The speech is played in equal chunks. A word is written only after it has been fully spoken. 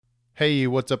Hey,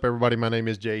 what's up, everybody? My name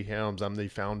is Jay Helms. I'm the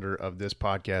founder of this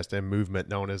podcast and movement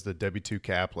known as the W2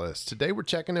 Capitalist. Today, we're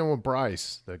checking in with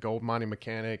Bryce, the gold mining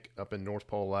mechanic up in North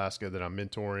Pole, Alaska, that I'm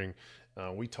mentoring.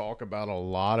 We talk about a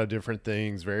lot of different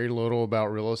things, very little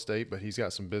about real estate, but he's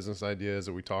got some business ideas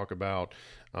that we talk about.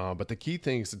 But the key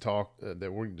things to talk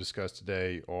that we're going to discuss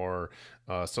today are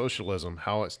socialism,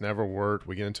 how it's never worked.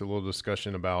 We get into a little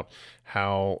discussion about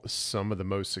how some of the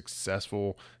most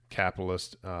successful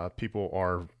capitalist people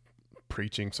are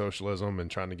preaching socialism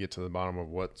and trying to get to the bottom of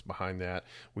what's behind that.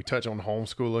 We touch on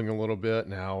homeschooling a little bit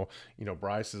and how,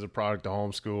 Bryce is a product of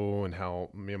homeschool and how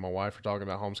me and my wife are talking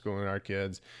about homeschooling our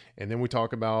kids. And then we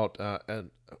talk about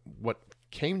what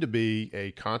came to be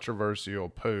a controversial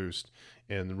post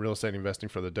in the real estate investing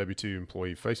for the W2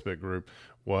 employee Facebook group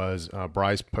was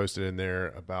Bryce posted in there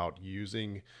about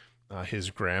using his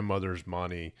grandmother's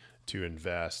money to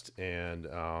invest, and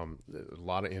a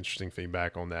lot of interesting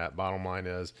feedback on that. Bottom line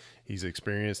is he's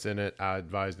experienced in it. I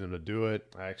advised him to do it.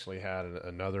 I actually had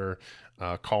another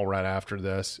call right after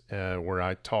this where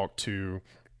I talked to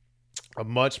a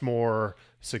much more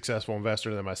successful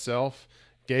investor than myself,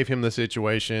 gave him the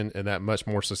situation, and that much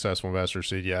more successful investor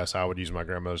said, yes, I would use my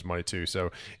grandmother's money too.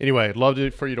 So anyway, I'd love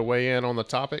for you to weigh in on the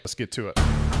topic. Let's get to it.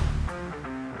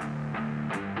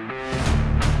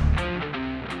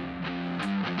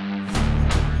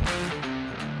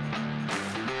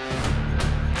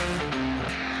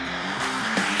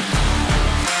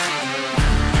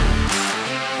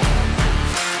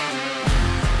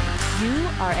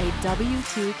 Are a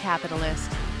W-2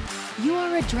 capitalist. You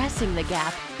are addressing the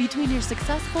gap between your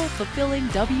successful, fulfilling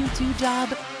W-2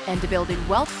 job and building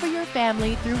wealth for your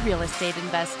family through real estate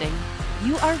investing.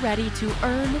 You are ready to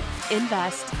earn,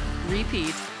 invest,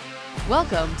 repeat.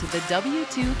 Welcome to the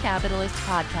W-2 Capitalist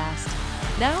Podcast.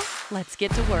 Now, let's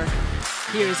get to work.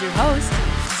 Here's your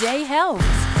host, Jay Helms.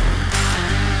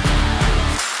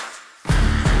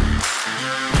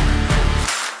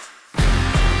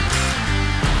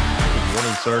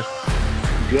 Morning, sir.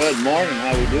 Good morning.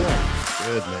 How we doing?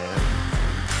 Good, man.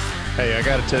 Hey, I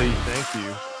got to tell you, thank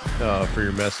you for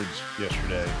your message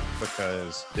yesterday,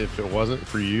 because if it wasn't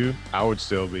for you, I would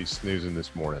still be snoozing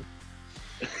this morning,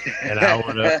 and I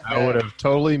would have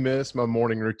totally missed my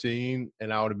morning routine,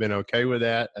 and I would have been okay with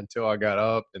that until I got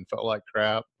up and felt like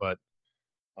crap. But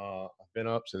I've been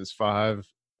up since 5,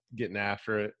 getting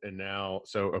after it, and now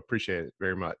so appreciate it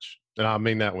very much, and I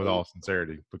mean that with all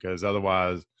sincerity, because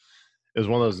otherwise. It was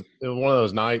one of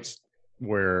those nights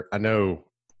where I know,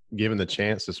 given the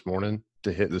chance this morning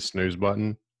to hit the snooze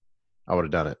button, I would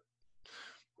have done it.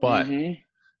 But in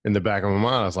the back of my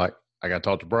mind, I was like, I got to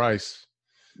talk to Bryce.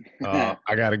 I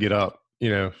got to get up,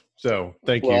 So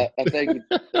thank you. I thank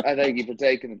you for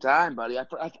taking the time, buddy.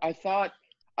 I thought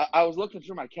I was looking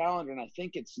through my calendar, and I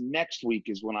think it's next week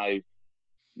is when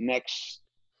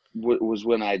was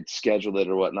when I'd scheduled it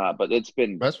or whatnot. But it's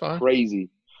been crazy.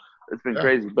 It's been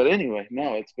crazy. But anyway,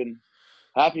 no, it's been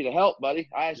happy to help, buddy.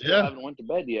 I still haven't went to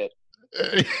bed yet.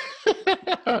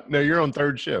 No, you're on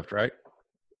third shift, right?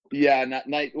 Yeah, not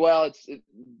night. Well,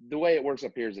 the way it works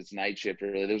up here is it's night shift.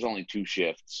 Really, there's only 2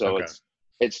 shifts, so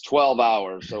it's 12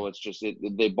 hours. So it's just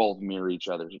they both mirror each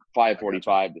other.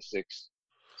 5:45 to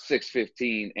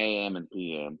 6:15 a.m. and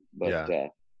p.m.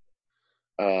 But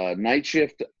night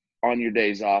shift on your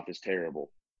days off is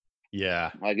terrible.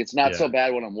 Yeah, like it's not so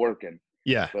bad when I'm working.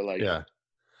 Yeah. But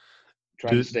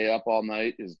trying to stay up all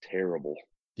night is terrible.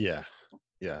 Yeah.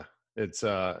 Yeah. It's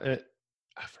I've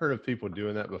heard of people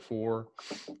doing that before.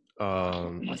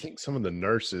 I think some of the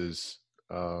nurses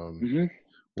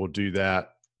will do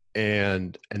that,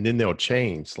 and then they'll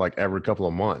change like every couple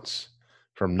of months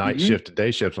from night shift to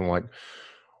day shift. I'm like,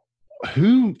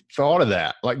 who thought of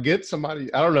that? Like, get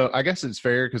somebody, I don't know. I guess it's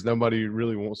fair because nobody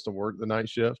really wants to work the night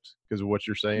shift because of what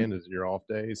you're saying is your off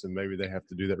days, and maybe they have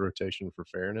to do that rotation for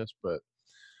fairness. But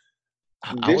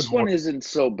this one isn't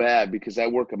so bad because I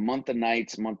work a month of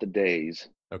nights, month of days.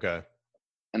 Okay.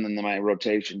 And then my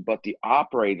rotation. But the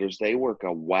operators, they work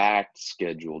a whacked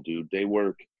schedule, dude.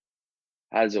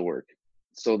 How does it work?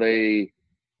 So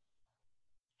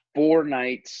 4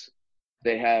 nights,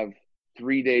 they have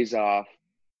 3 days off.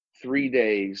 3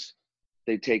 days,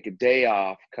 they take a day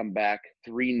off, come back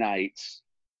 3 nights,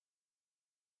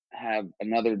 have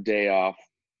another day off,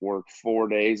 work 4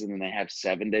 days, and then they have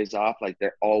 7 days off. Like,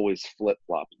 they're always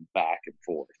flip-flopping back and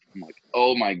forth. I'm like,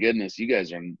 oh my goodness, you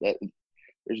guys are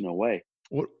there's no way.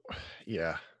 What?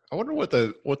 Yeah, I wonder what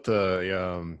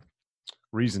the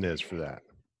reason is for that.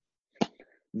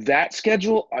 That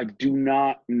schedule, I do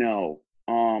not know.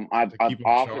 I've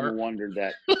often wondered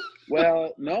that.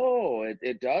 Well, no,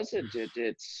 it doesn't.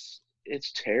 It's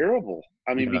terrible.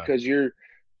 I mean, because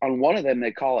on one of them,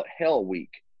 they call it Hell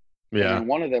Week. Yeah. And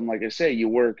one of them, like I say, you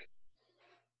work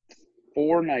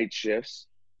 4 night shifts.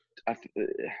 I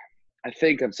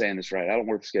think I'm saying this right. I don't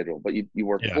work the schedule, but you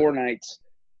work 4 nights,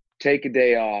 take a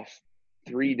day off,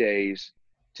 3 days,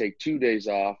 take 2 days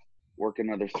off, work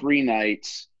another 3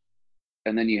 nights,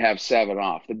 and then you have 7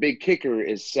 off. The big kicker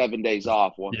is 7 days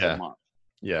off once a month.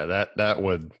 Yeah, that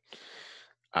would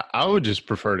 – I would just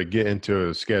prefer to get into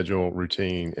a schedule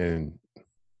routine and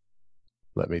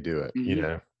let me do it, you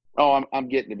know. Oh, I'm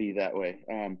getting to be that way.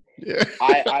 Yeah.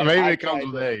 Maybe it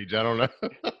comes with age. I don't know.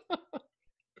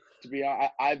 To be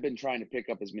honest, I've been trying to pick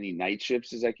up as many night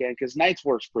shifts as I can because nights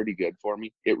works pretty good for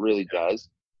me. It really does,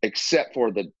 except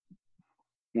for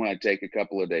when I take a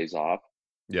couple of days off.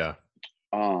 Yeah.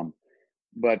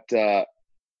 But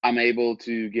I'm able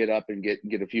to get up and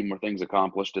get a few more things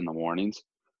accomplished in the mornings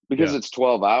because it's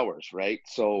 12 hours, right?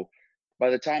 So by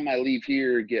the time I leave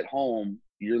here, get home,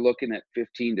 you're looking at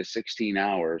 15 to 16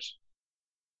 hours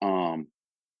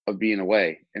of being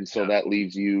away. And so that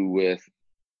leaves you with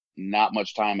not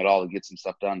much time at all to get some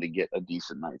stuff done to get a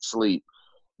decent night's sleep.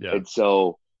 Yeah. And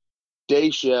so day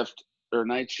shift or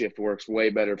night shift works way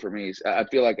better for me. I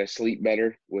feel like I sleep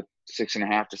better with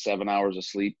 6.5 to 7 hours of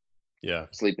sleep. Yeah.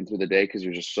 Sleeping through the day because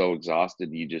you're just so exhausted.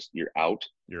 You're out.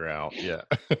 You're out. Yeah.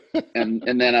 and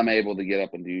then I'm able to get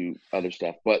up and do other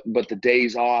stuff. But the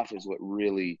days off is what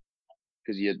really,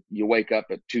 because you wake up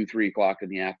at 2-3 o'clock in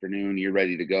the afternoon, you're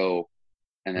ready to go,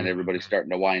 and then everybody's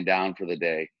starting to wind down for the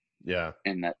day. Yeah.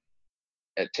 And that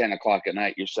at 10 o'clock at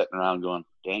night, you're sitting around going,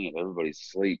 dang it, everybody's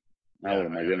asleep. Now what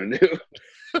am I going to do?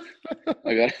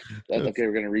 That's okay.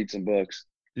 We're going to read some books.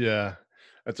 Yeah.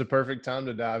 That's a perfect time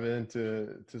to dive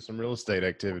into some real estate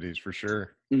activities for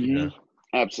sure. Mm-hmm. You know?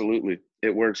 Absolutely.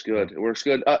 It works good. It works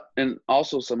good. And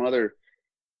also some other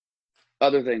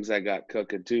things I got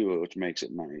cooking too, which makes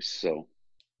it nice. So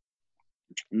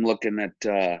I'm looking at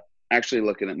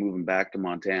moving back to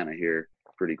Montana here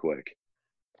pretty quick.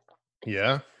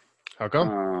 Yeah. How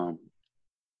come?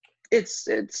 It's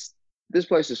this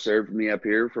place has served me up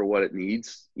here for what it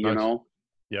needs, you know?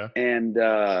 Yeah. And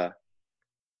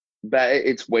but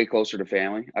it's way closer to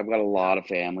family. I've got a lot of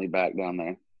family back down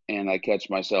there. And I catch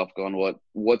myself going,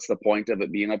 what's the point of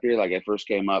it being up here? Like I first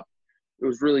came up, it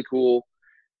was really cool.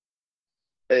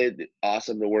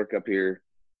 Awesome to work up here.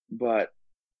 But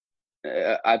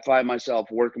I find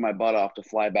myself working my butt off to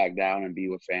fly back down and be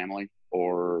with family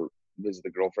or visit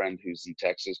the girlfriend who's in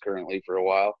Texas currently for a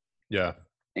while. Yeah.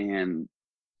 And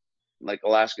like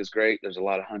Alaska's great. There's a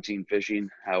lot of hunting, fishing.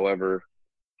 However,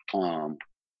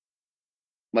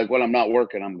 like when I'm not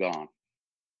working, I'm gone.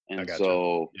 And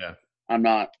so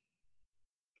I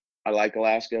like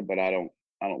Alaska, but I don't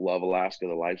love Alaska,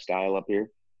 the lifestyle up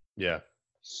here. Yeah.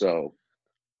 So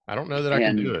I don't know that I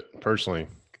can do it personally.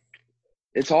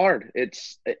 It's hard.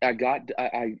 I got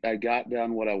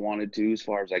done what I wanted to as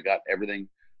far as I got everything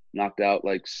knocked out,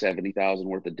 like $70,000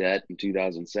 worth of debt in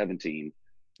 2017.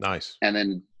 Nice. And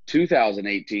then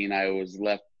 2018, I was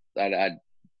left. I'm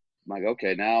like,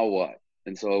 okay, now what?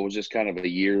 And so it was just kind of a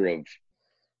year of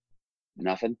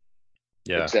nothing.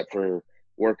 Yeah. Except for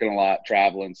working a lot,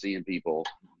 traveling, seeing people.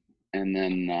 And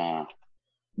then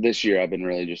this year I've been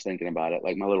really just thinking about it.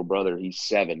 Like my little brother, he's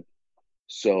 7.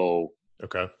 So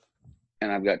okay.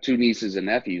 And I've got 2 nieces and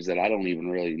nephews that I don't even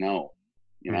really know,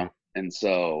 you know? And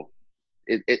so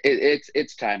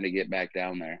it's time to get back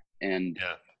down there. And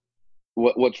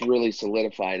what's really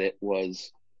solidified it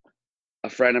was a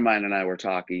friend of mine and I were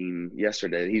talking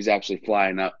yesterday. He's actually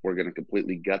flying up. We're going to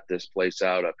completely gut this place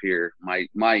out up here,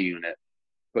 my unit,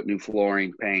 put new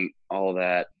flooring, paint, all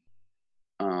that.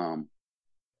 And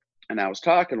I was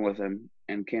talking with him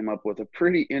and came up with a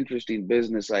pretty interesting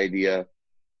business idea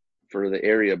for the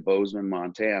area of Bozeman,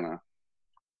 Montana,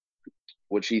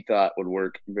 which he thought would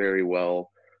work very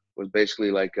well. Was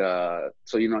basically like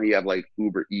so you have like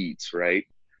Uber Eats, right?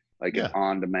 Like an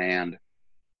on demand.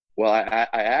 Well, I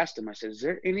asked him, I said, is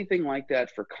there anything like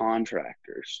that for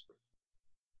contractors?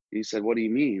 He said, what do you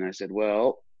mean? I said,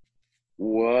 well,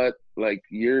 what, like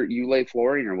you lay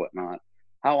flooring or whatnot.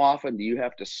 How often do you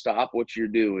have to stop what you're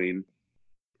doing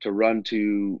to run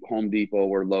to Home Depot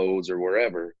or Lowe's or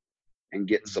wherever and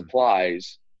get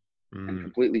supplies and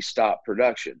completely stop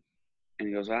production? And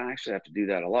he goes, I actually have to do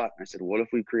that a lot. And I said, what if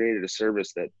we created a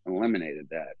service that eliminated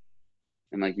that?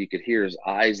 And like you could hear his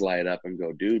eyes light up and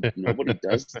go, dude, nobody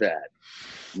does that.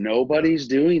 Nobody's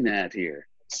doing that here.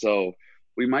 So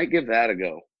we might give that a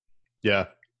go. Yeah.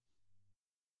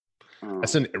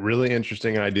 That's a really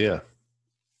interesting idea.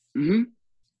 Mm-hmm.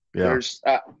 Yeah. There's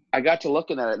I got to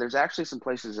looking at it. There's actually some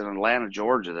places in Atlanta,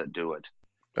 Georgia that do it.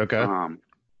 Okay.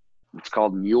 It's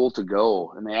called Mule to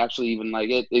Go, and they actually even like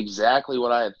it exactly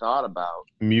what I had thought about.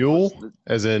 Mule,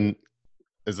 as in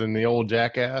the old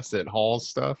jackass that hauls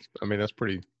stuff. I mean, that's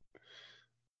pretty.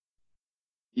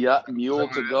 Yeah, Mule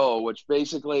to Go, which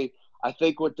basically I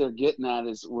think what they're getting at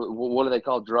is what do they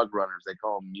call drug runners? They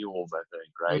call them mules, I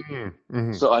think, right? Mm-hmm,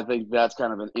 mm-hmm. So I think that's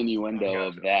kind of an innuendo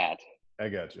of that. I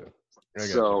got you.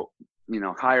 So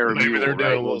hire a mule. Maybe they're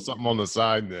doing right? a little something on the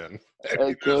side then.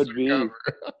 It could be.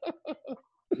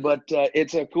 But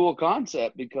it's a cool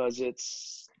concept because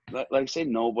it's like I say,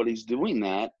 nobody's doing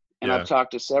that. And I've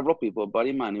talked to several people. A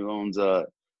buddy of mine who owns a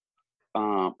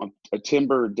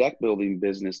timber deck building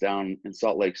business down in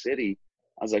Salt Lake City.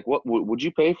 I was like, "What would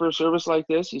you pay for a service like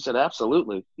this?" He said,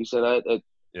 "Absolutely." He said,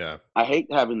 "I hate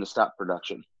having to stop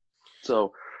production,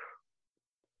 so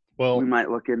we might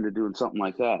look into doing something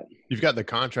like that." You've got the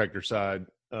contractor side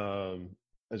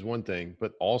as one thing,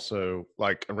 but also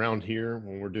like around here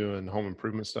when we're doing home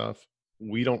improvement stuff,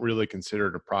 we don't really consider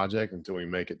it a project until we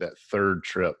make it that third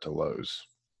trip to Lowe's.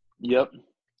 Yep.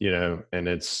 And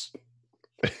it's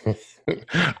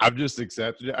I've just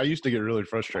accepted it. I used to get really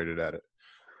frustrated at it.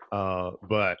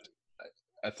 But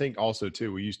I think also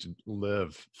too, we used to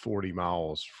live 40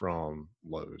 miles from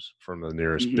Lowe's, from the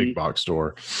nearest big box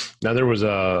store. Now there was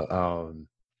a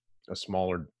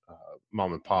smaller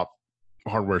mom and pop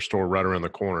hardware store right around the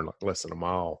corner, like less than a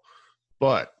mile,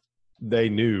 but they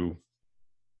knew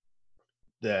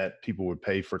that people would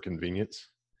pay for convenience.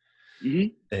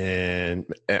 And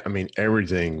I mean,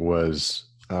 everything was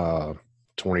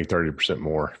 20-30%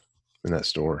 more in that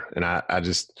store. And I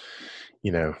just,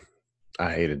 I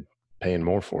hated paying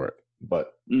more for it,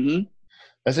 but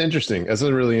that's interesting. That's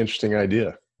a really interesting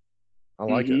idea. I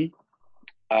like it.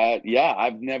 Yeah,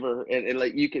 I've never, and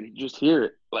like you could just hear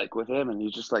it like with him, and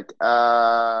he's just like,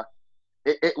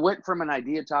 it went from an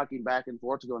idea talking back and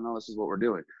forth to go, no, this is what we're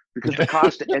doing, because the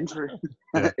cost of entry,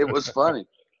 it was funny.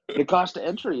 The cost of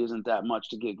entry isn't that much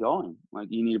to get going. Like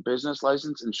you need a business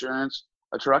license, insurance,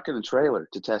 a truck, and a trailer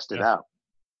to test it out.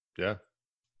 Yeah.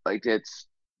 Like it's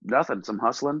nothing, some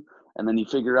hustling. And then you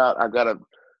figure out, I've got to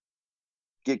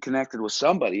get connected with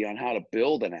somebody on how to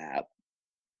build an app,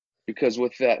 because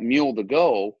with that Mule to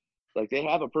Go, like they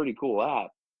have a pretty cool app.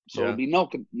 So it'd be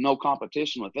no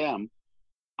competition with them.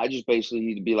 I just basically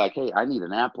need to be like, hey, I need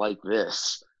an app like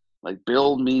this. Like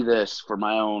build me this for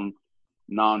my own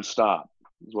nonstop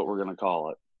is what we're going to call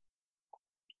it.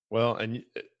 Well, and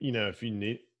if you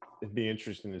need, it'd be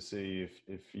interesting to see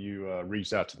if you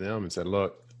reached out to them and said,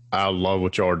 look, I love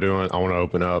what y'all are doing. I want to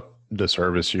open up the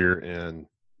service here, and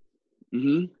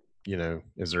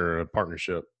is there a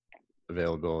partnership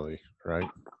availability, right?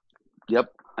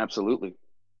 Yep, absolutely.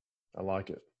 I like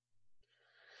it.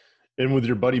 And with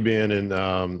your buddy being in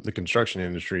the construction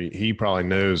industry, he probably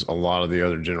knows a lot of the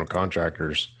other general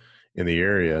contractors in the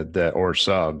area or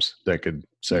subs that could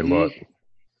say, look,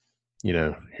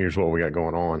 here's what we got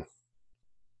going on.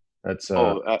 That's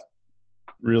a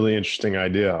really interesting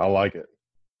idea. I like it.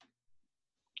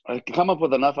 I come up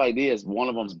with enough ideas. One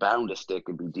of them's bound to stick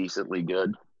and be decently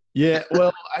good. Yeah.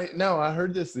 Well, I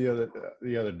heard this the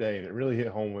other day, and it really hit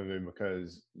home with me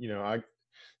because,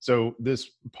 so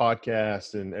this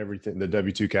podcast and everything, the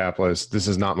W2 Capitalist, this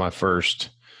is not my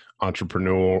first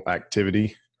entrepreneurial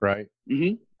activity, right?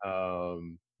 I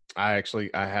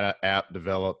had an app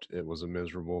developed. It was a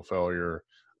miserable failure.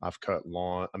 I've cut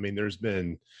lawn. I mean, there's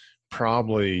been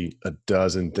probably a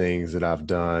dozen things that I've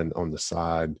done on the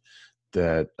side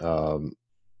that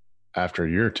after a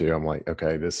year or two, I'm like,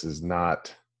 okay, this is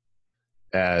not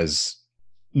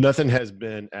nothing has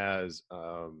been as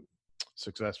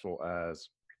successful as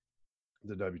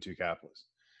the W2 Capitalist.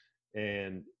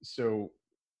 And so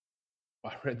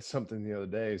I read something the other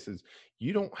day. It says,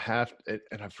 you don't have to,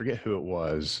 and I forget who it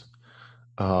was.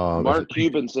 Mark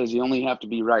Cuban says you only have to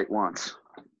be right once.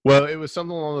 Well, it was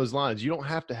something along those lines. You don't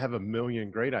have to have a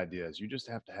million great ideas. You just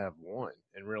have to have one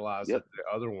and realize that the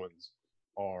other ones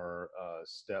are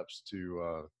steps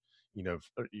to,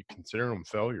 you consider them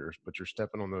failures, but you're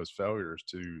stepping on those failures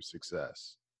to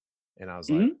success. And I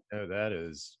was like, no,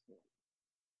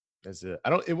 that's it.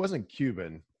 It wasn't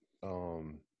Cuban.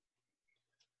 I'm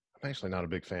actually not a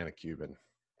big fan of Cuban.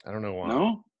 I don't know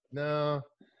why. No.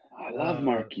 I love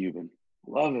Mark Cuban.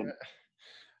 Love him.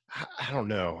 I don't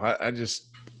know. I just,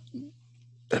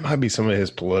 it might be some of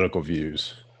his political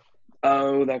views.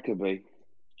 Oh, that could be.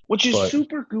 Which is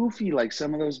super goofy, like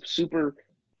some of those super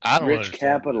rich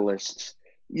capitalists.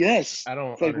 Yes. I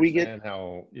don't understand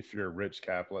how, if you're a rich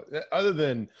capitalist, other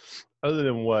than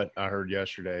what I heard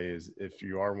yesterday, is if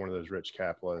you are one of those rich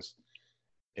capitalists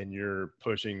and you're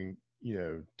pushing,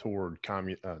 toward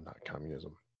not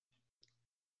communism,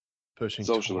 pushing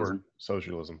Socialism. toward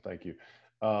socialism. Thank you.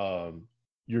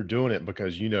 You're doing it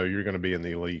because you know you're going to be in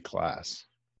the elite class.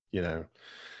 You know,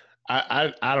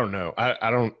 I don't know. I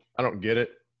don't get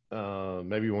it.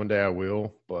 Maybe one day I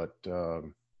will, but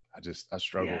I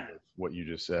struggle with what you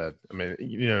just said. I mean,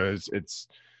 you know, it's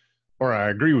or I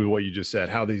agree with what you just said.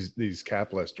 How these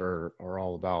capitalists are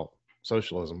all about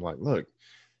socialism. Like, look,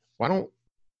 why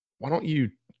don't you?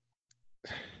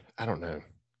 I don't know.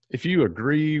 If you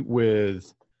agree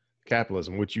with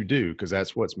capitalism, which you do, because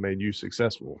that's what's made you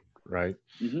successful, right?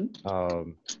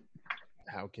 Mm-hmm.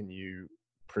 How can you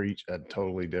preach a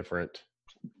totally different?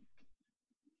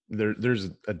 There's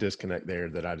a disconnect there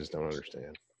that I just don't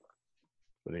understand.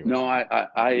 But anyway. No,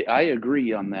 I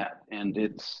agree on that, and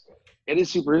it is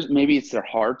super. Maybe it's their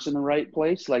hearts in the right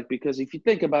place, like, because if you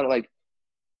think about it, like,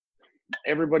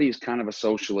 everybody is kind of a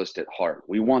socialist at heart.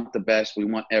 We want the best. We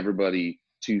want everybody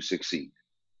to succeed,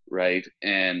 right?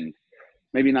 And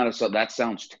maybe not that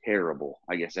sounds terrible.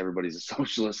 I guess everybody's a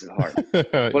socialist at heart.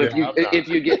 But if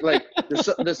you get like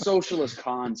the socialist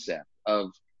concept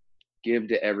of give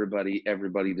to everybody,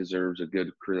 everybody deserves a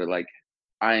good career. Like,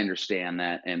 I understand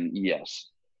that, and yes,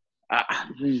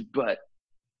 but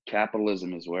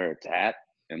capitalism is where it's at,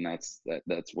 and that's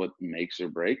what makes or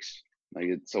breaks. Like,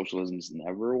 socialism's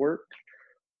never worked,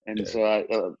 and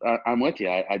so I'm with you.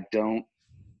 I don't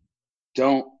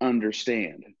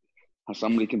understand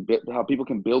how people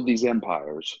can build these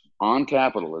empires on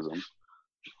capitalism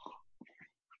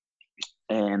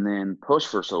and then push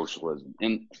for socialism.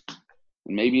 And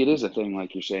maybe it is a thing,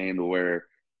 like you're saying, where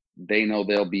they know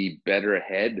they'll be better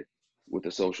ahead with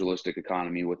a socialistic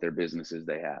economy with their businesses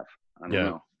they have. I don't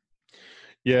know.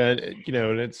 Yeah, you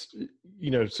know, and it's,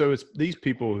 you know, so it's these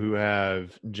people who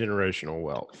have generational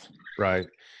wealth, right?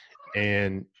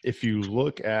 And if you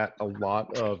look at a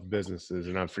lot of businesses,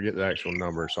 and I forget the actual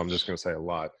number, so I'm just going to say a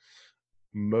lot,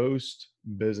 most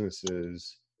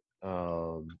businesses,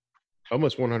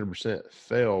 almost 100%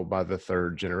 fail by the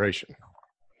third generation.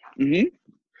 Mm-hmm.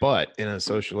 But in a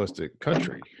socialistic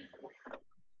country,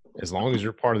 as long as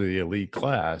you're part of the elite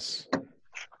class,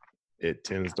 it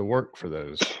tends to work for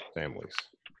those families,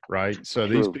 right? So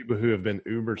these people who have been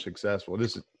uber successful,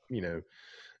 this is, you know,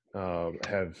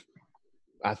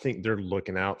 I think they're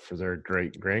looking out for their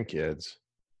great grandkids,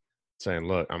 saying,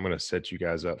 look, I'm going to set you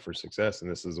guys up for success.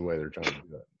 And this is the way they're trying to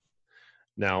do it.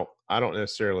 Now, I don't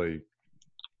necessarily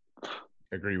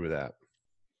agree with that.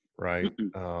 Right.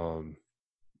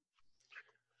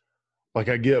 Like,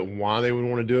 I get why they would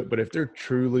want to do it, but if they're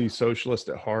truly socialist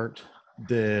at heart,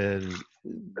 then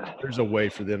there's a way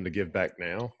for them to give back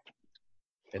now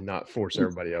and not force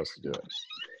everybody else to do it.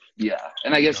 Yeah.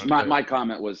 And I guess my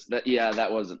comment was that,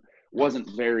 that wasn't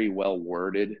very well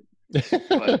worded,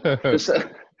 but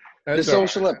the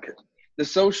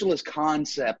socialist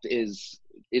concept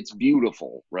it's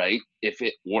beautiful, right? If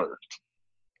it worked,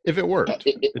 it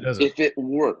doesn't. If it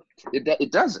worked,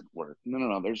 it doesn't work.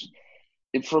 No.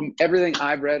 From everything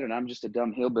I've read, and I'm just a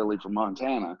dumb hillbilly from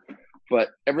Montana, but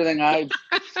everything I've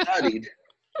studied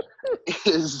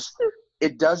is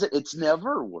it's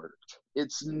never worked.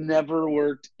 It's never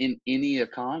worked in any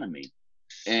economy.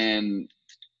 And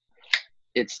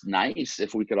it's nice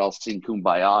if we could all sing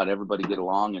Kumbaya and everybody get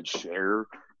along and share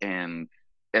and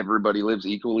everybody lives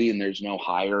equally and there's no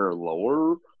higher or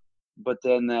lower. But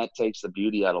then that takes the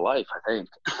beauty out of life, I think.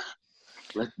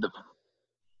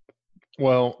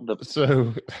 So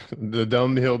the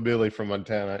dumb hillbilly from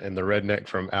Montana and the redneck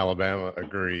from Alabama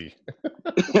agree.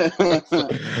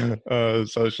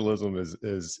 Socialism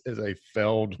is a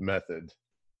failed method.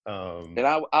 And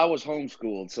I was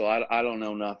homeschooled, so I don't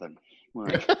know nothing.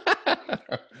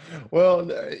 Well,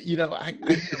 you know, I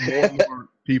hear more and more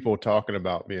people talking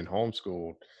about being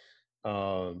homeschooled,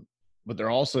 but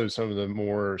they're also some of the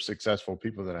more successful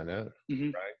people that I know. Mm-hmm.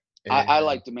 Right? I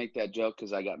like to make that joke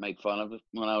because I got made fun of it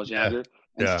when I was younger.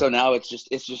 And so now it's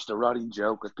just a running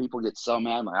joke because people get so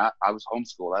mad. Like, I was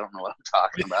homeschooled. I don't know what I'm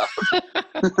talking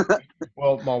about.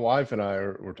 Well, my wife and I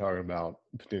were talking about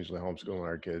potentially homeschooling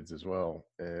our kids as well.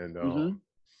 And,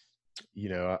 you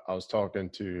know, I was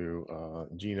talking to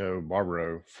Gino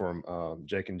Barbaro from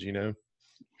Jake and Gino.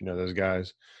 You know those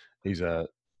guys? He's a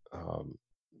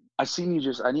I need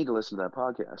to listen to that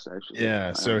podcast, actually.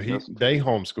 Yeah, so they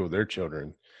homeschool their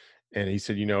children. And he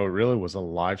said, you know, it really was a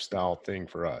lifestyle thing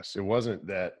for us. It wasn't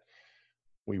that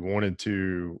we wanted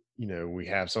to, you know, we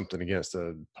have something against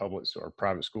the public or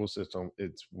private school system.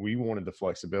 We wanted the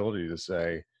flexibility to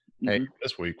say, hey,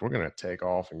 this week we're going to take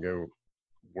off and go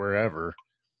wherever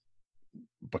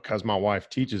because my wife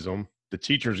teaches them. The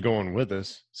teacher's going with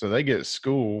us. So they get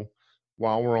school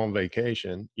while we're on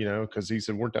vacation, you know, because he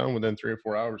said, we're done within 3 or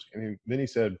 4 hours. And then he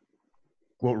said,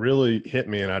 what really hit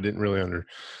me, and I didn't really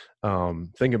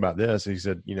think about this. He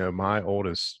said, my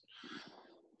oldest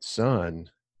son,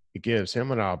 it gives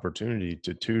him an opportunity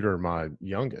to tutor my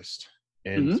youngest.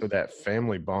 And so that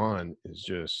family bond is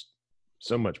just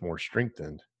so much more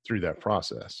strengthened through that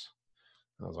process.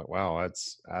 I was like, wow,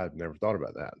 I've never thought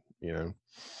about that,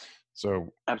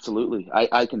 So absolutely.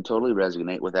 I can totally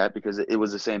resonate with that because it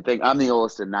was the same thing. I'm the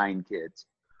oldest of 9 kids.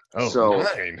 Oh, so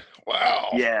 9. Wow.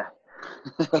 Yeah.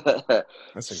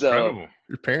 That's incredible.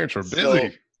 Your parents were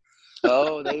busy.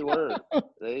 Oh, they were.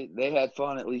 They had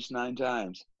fun at least 9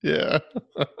 times. Yeah.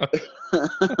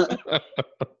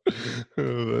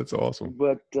 Oh, that's awesome.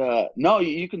 But no,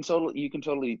 you can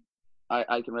totally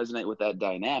I can resonate with that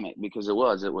dynamic because it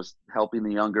was helping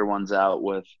the younger ones out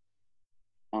with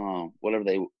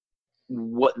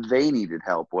what they needed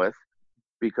help with,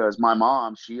 because my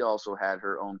mom, she also had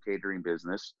her own catering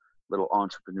business, little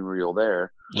entrepreneurial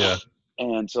there. Yeah.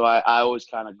 And so I always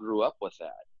kind of grew up with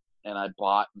that. And I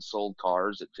bought and sold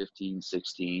cars at 15,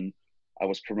 16. I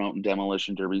was promoting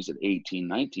demolition derbies at 18,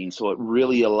 19. So it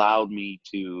really allowed me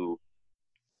to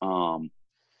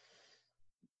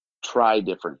try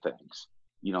different things,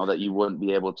 that you wouldn't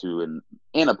be able to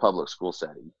in a public school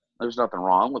setting. There's nothing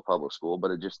wrong with public school,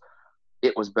 but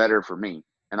it was better for me.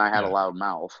 And I had a loud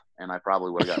mouth, and I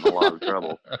probably would have gotten in a lot of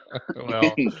trouble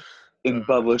well, in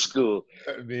public school.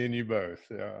 Me and you both.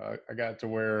 I got to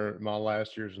where my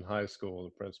last years in high school, the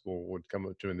principal would come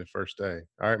up to me the first day.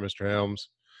 All right, Mr. Helms,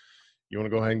 you want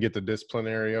to go ahead and get the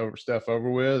disciplinary stuff over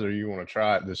with, or you want to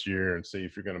try it this year and see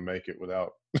if you're going to make it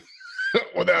without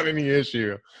without any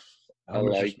issue? I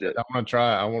liked it. I want to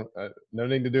try. I want no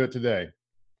need to do it today.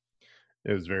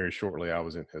 It was very shortly I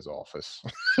was in his office.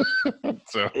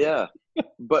 So yeah,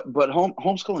 but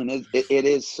homeschooling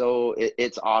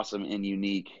it's awesome and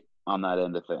unique on that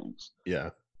end of things.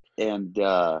 Yeah, and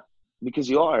because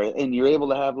you're able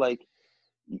to have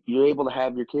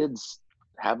your kids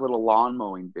have little lawn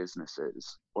mowing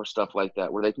businesses or stuff like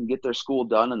that, where they can get their school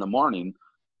done in the morning,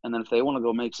 and then if they want to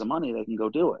go make some money, they can go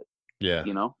do it. Yeah,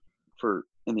 for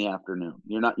in the afternoon.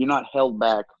 You're not held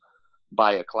back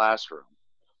by a classroom.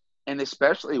 And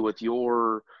especially with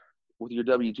your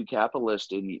W-2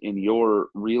 capitalist in your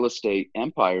real estate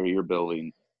empire you're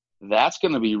building, that's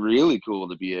going to be really cool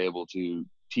to be able to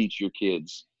teach your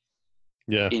kids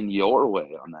in your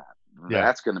way on that. Yeah.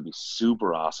 That's going to be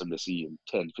super awesome to see in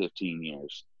 10, 15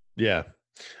 years. Yeah.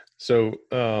 So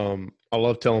I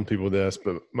love telling people this,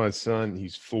 but my son,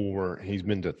 he's 4. He's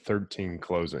been to 13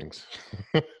 closings.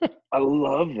 I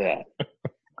love that.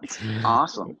 That's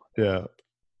awesome. Yeah.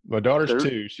 My daughter's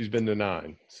 2. She's been to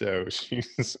 9. So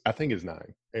I think it's 9,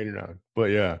 8 or 9.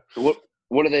 But yeah. What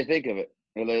do they think of it?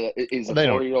 Is a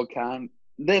 4-year-old kind?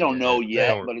 They don't know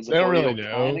yet, but is a 4-year-old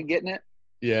kind of getting it?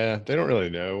 Yeah, they don't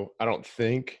really know. I don't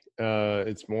think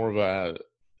it's more of a,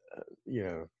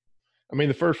 I mean,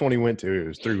 the first one he went to, it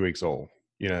was 3 weeks old,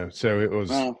 so it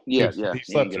was, he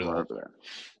slept through that.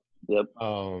 Yep.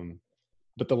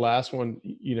 But the last one,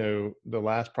 the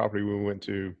last property we went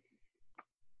to,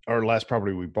 our last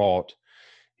property we bought,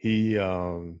 we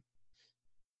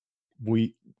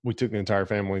took the entire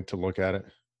family to look at it.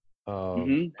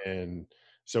 And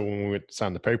so when we went to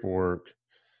sign the paperwork,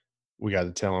 we got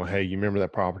to tell him, hey, you remember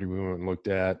that property we went and looked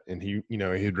at? And he,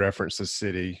 he'd reference the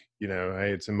city,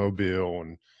 hey, it's in Mobile.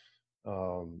 And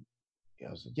I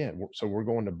was like, yeah, so we're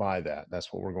going to buy that.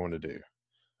 That's what we're going to do.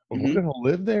 But we're going to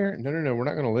live there? No, we're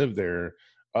not going to live there.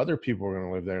 Other people are going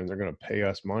to live there, and they're going to pay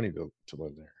us money to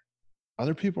live there.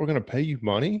 Other people are going to pay you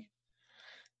money?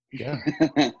 Yeah.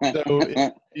 So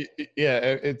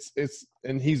it's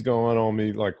and he's going on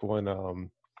me, like when a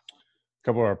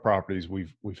couple of our properties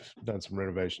we've done some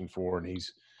renovation for, and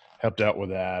he's helped out with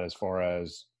that as far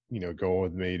as going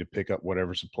with me to pick up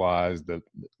whatever supplies that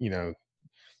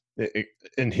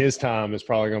in his time it's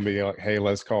probably going to be like, hey,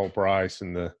 let's call Bryce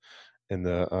and the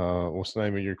what's the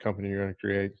name of your company you're going to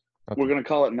create? We're going to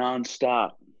call it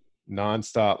Nonstop.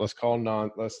 Let's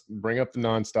bring up the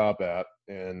Nonstop app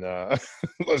and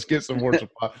let's get some more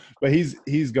supply. But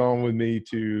he's gone with me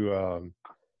to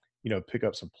pick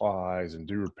up supplies and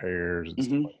do repairs and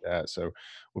stuff like that. So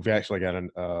we've actually got a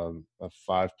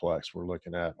 5-plex we're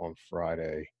looking at on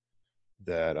Friday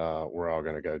that we're all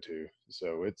going to go to.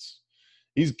 So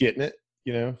he's getting it,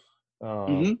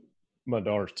 My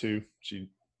daughter's 2. She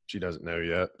doesn't know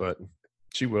yet, but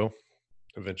she will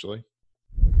eventually.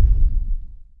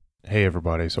 Hey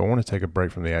everybody, so I want to take a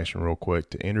break from the action real quick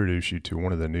to introduce you to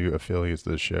one of the new affiliates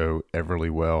of the show,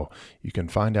 Everly Well. You can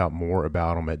find out more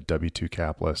about them at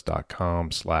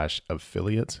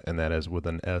w2capitalist.com/affiliates, and that is with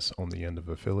an S on the end of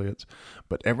affiliates.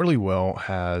 But Everly Well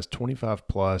has 25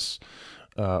 plus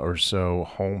or so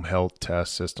home health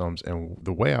test systems. And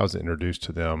the way I was introduced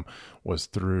to them was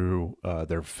through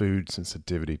their food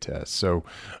sensitivity test. So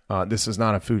this is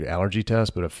not a food allergy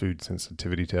test, but a food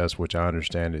sensitivity test, which I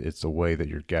understand it's the way that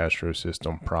your gastro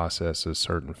system processes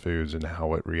certain foods and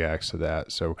how it reacts to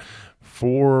that. So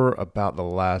for about the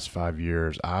last 5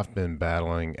 years, I've been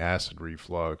battling acid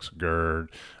reflux, GERD.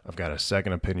 I've got a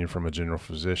second opinion from a general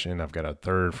physician. I've got a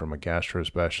third from a gastro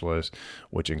specialist,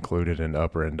 which included an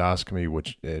upper endoscopy,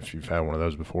 which if you've had one of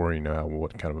those before, you know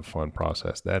what kind of a fun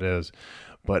process that is.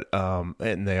 But,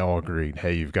 and they all agreed,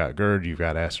 hey, you've got GERD, you've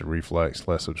got acid reflux,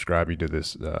 let's subscribe you to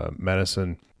this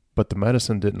medicine. But the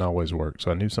medicine didn't always work.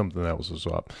 So I knew something else was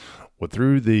up. Well,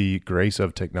 through the grace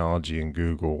of technology and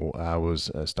Google, I was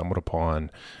stumbled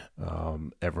upon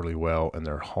Everlywell and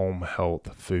their home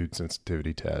health food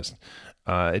sensitivity test.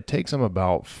 It takes them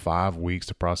about 5 weeks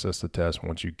to process the test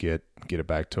once you get it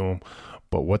back to them.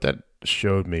 But what that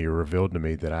showed me or revealed to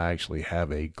me that I actually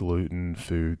have a gluten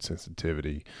food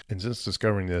sensitivity. And since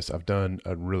discovering this, I've done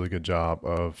a really good job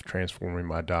of transforming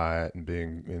my diet and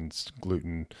being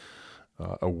gluten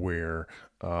aware.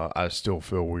 I still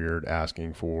feel weird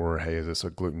asking for, hey, is this a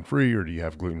gluten-free or do you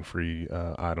have gluten-free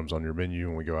items on your menu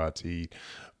when we go out to eat?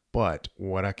 But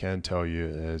what I can tell you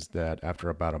is that after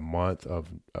about a month of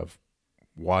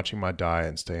watching my diet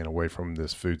and staying away from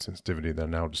this food sensitivity that I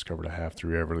now discovered I have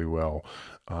through Everlywell,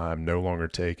 I'm no longer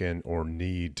taking or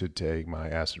need to take my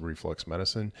acid reflux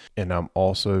medicine. And I'm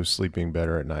also sleeping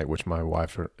better at night, which my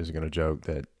wife is going to joke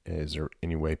that is there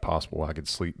any way possible I could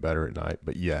sleep better at night?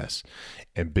 But yes.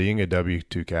 And being a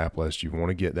W2 capitalist, you want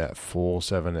to get that full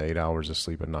 7 to 8 hours of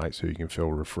sleep at night so you can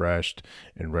feel refreshed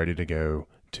and ready to go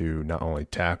to not only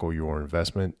tackle your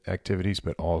investment activities,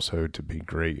 but also to be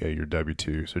great at your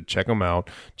W-2. So check them out.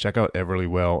 Check out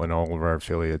Everlywell and all of our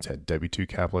affiliates at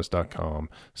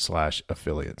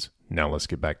w2capitalist.com/affiliates. Now let's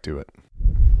get back to it.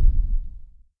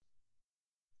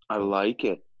 I like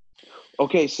it.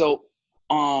 Okay, so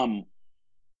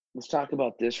let's talk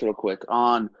about this real quick.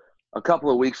 On a couple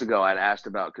of weeks ago, I'd asked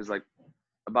about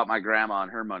my grandma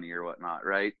and her money or whatnot,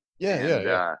 right?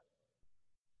 Yeah.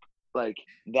 Like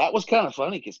that was kind of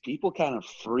funny because people kind of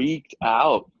freaked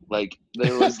out. Like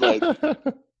there was like,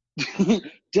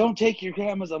 don't take your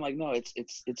grandma's. I'm like, no,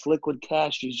 it's liquid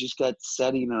cash. She's just got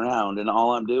setting around, and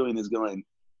all I'm doing is going,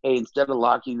 hey, instead of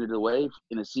locking it away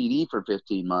in a CD for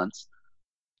 15 months,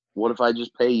 what if I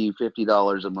just pay you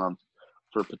 $50 a month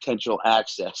for potential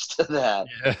access to that?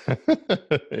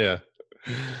 Yeah.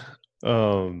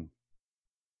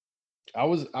 I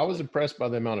was impressed by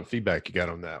the amount of feedback you got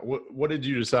on that. What did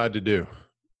you decide to do?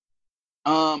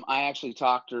 I actually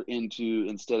talked her into,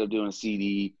 instead of doing a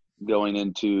CD, going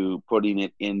into putting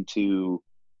it into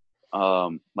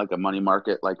like a money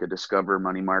market, like a Discover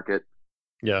money market.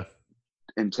 Yeah.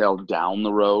 Until down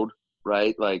the road,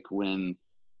 right? Like when,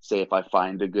 say, if I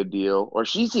find a good deal, or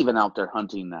she's even out there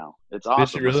hunting now. It's awesome. Is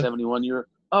she really? 71 year.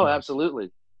 Oh, Nice.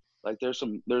 Absolutely. Like there's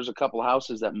a couple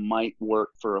houses that might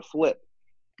work for a flip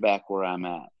back where I'm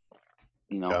at.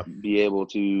 Be able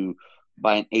to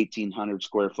buy an 1,800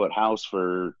 square foot house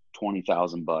for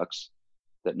 $20,000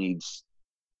 that needs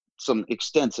some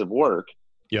extensive work.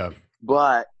 Yeah.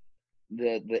 But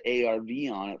the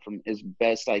ARV on it, from as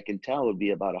best I can tell, would be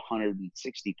about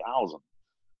 160,000.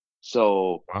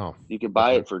 So wow, you could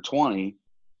buy it for 20.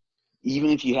 Even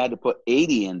if you had to put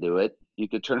 80 into it, you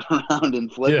could turn around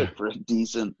and flip it for a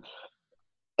decent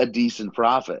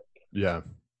profit. Yeah.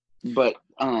 But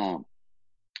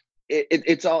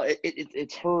it's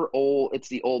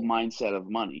the old mindset of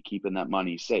money, keeping that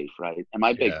money safe, right? And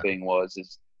my big thing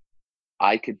is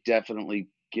I could definitely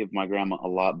give my grandma a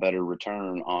lot better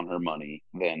return on her money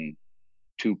than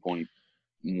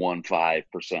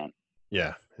 2.15%.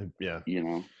 Yeah.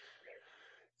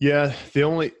 Yeah,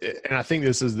 and I think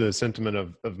this is the sentiment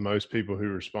of most people who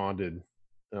responded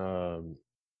on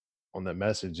that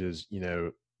message is,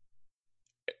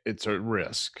 it's a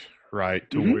risk, right?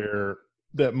 To where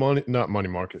that not money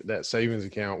market, that savings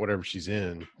account, whatever she's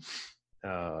in,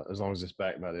 as long as it's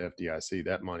backed by the FDIC,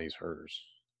 that money's hers,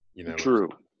 True.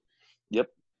 Yep.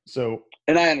 So,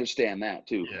 and I understand that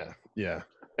too. Yeah.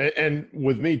 And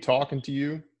with me talking to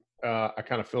you, I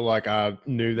kind of feel like I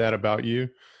knew that about you.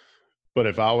 But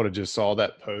if I would have just saw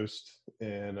that post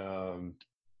and sorry,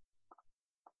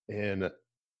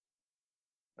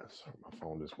 my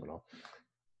phone just went off.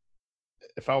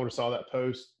 If I would have saw that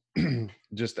post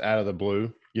just out of the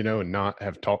blue, and not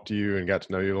have talked to you and got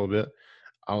to know you a little bit,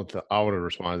 I would have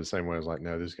responded the same way. I was like,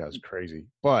 no, this guy's crazy.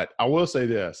 But I will say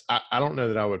this. I don't know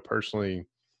that I would personally,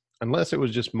 unless it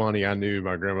was just money I knew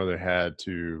my grandmother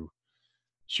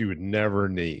she would never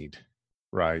need,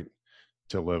 right,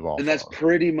 to live off And that's of.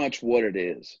 pretty much what it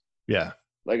is. Yeah.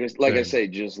 I say,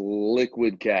 just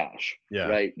liquid cash, Yeah.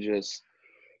 right? Just,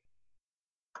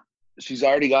 she's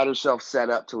already got herself set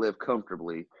up to live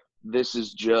comfortably. This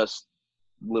is just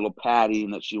little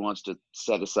padding that she wants to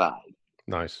set aside.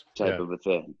 Nice. Type of a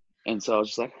thing. And so I was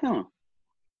just like,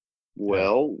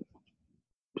 well,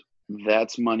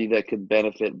 that's money that could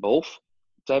benefit both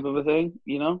type of a thing,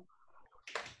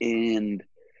 And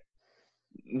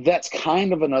that's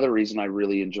kind of another reason I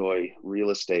really enjoy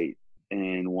real estate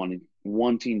and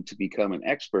wanting to become an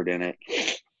expert in it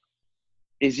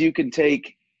is you can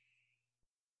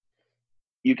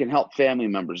help family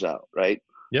members out, right?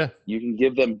 Yeah. You can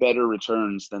give them better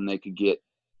returns than they could get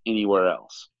anywhere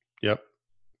else. Yep.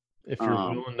 If you're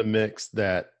willing to mix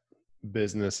that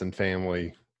business and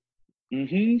family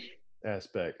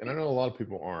aspect. And I know a lot of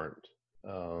people aren't.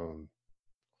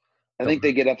 I think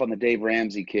they get up on the Dave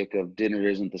Ramsey kick of dinner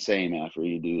isn't the same after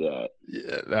you do that.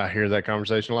 Yeah, I hear that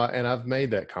conversation a lot, and I've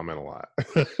made that comment a lot.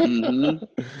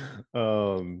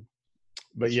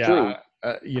 But it's yeah,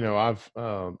 I've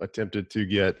attempted to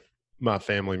get my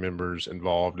family members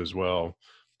involved as well,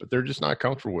 but they're just not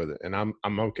comfortable with it, and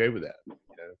I'm okay with that.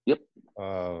 Yep.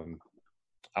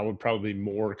 I would probably be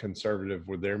more conservative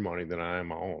with their money than I am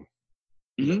my own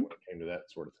when it came to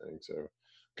that sort of thing. So,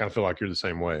 kind of feel like you're the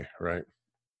same way, right?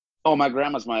 Oh, my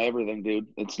grandma's my everything, dude.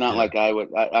 It's not like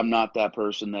I'm not that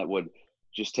person that would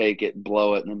just take it,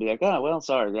 blow it, and then be like, oh, well,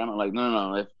 sorry, grandma. Like,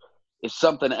 no. If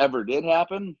something ever did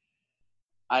happen,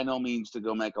 I know means to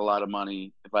go make a lot of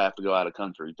money if I have to go out of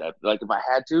country. Like, if I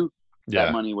had to,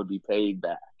 that money would be paid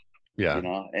back. Yeah.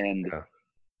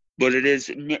 But it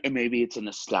is, maybe it's a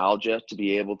nostalgia to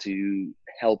be able to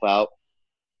help out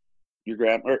your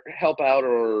grandma, or help out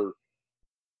or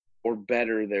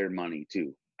better their money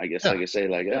too. I guess, like I say,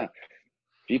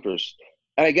 jeepers.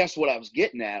 And I guess what I was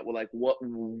getting at, well, like, what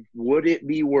would it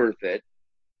be worth it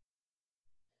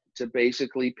to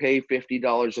basically pay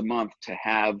 $50 a month to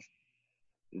have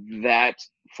that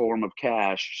form of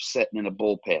cash sitting in a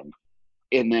bullpen?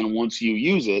 And then once you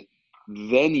use it,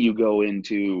 then you go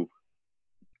into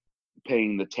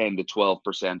paying the 10 to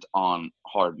 12% on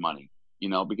hard money,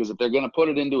 because if they're going to put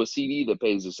it into a CD that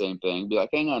pays the same thing, be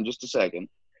like, hang on just a second.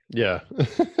 Yeah.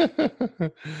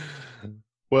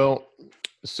 Well,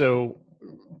 so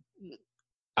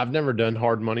I've never done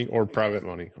hard money or private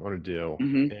money on a deal.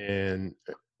 And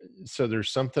so there's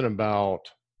something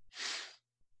about,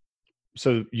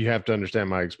 so you have to understand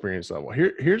my experience level.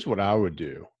 Here's what I would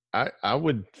do. I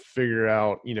would figure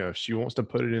out, if she wants to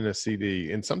put it in a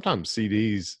CD, and sometimes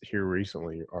CDs here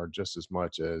recently are just as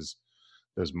much as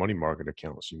those money market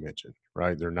accounts you mentioned,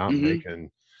 right? They're not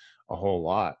making a whole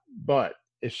lot, but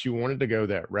if she wanted to go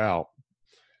that route,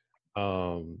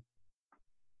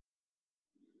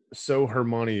 so her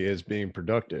money is being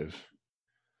productive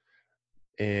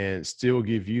and still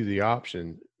give you the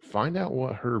option, find out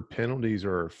what her penalties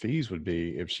or her fees would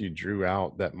be if she drew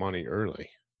out that money early,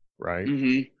 right?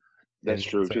 That's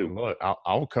true too. Look,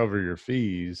 I'll cover your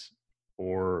fees,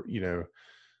 or,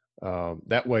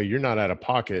 that way you're not out of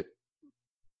pocket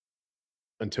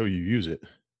until you use it.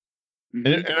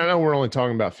 And I know we're only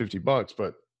talking about $50,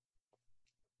 but,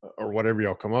 or whatever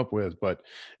y'all come up with, but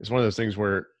it's one of those things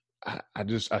where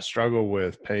I struggle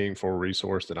with paying for a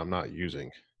resource that I'm not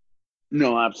using.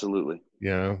 No, absolutely.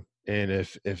 And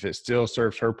if it still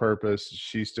serves her purpose,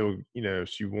 she still,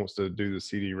 she wants to do the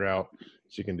CD route,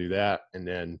 she can do that. And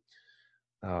then,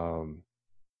 but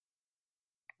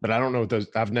I don't know what those,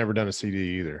 I've never done a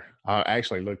CD either. I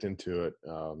actually looked into it.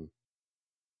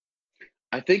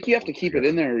 I think you have to keep it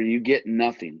in there or you get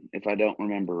nothing, if I don't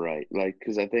remember right. Like,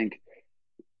 cause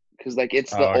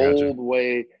it's the old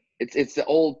way. It's the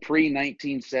old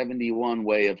pre-1971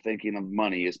 way of thinking of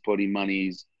money, is putting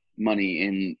money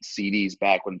in CDs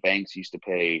back when banks used to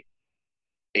pay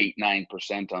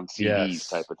 8-9% on CDs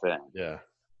type of thing. Yeah.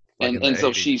 Like and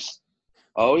so 80s.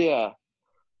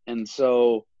 And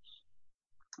so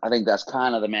I think that's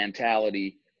kind of the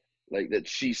mentality, like, that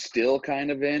she's still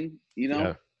kind of in,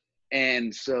 Yeah.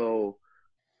 And so,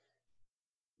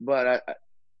 but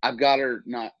I've got her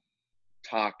not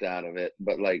talked out of it,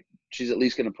 but like, she's at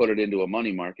least going to put it into a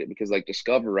money market, because like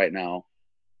Discover right now,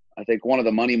 I think one of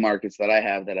the money markets that I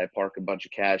have that I park a bunch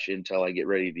of cash in until I get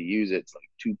ready to use it's like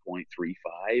 2.35,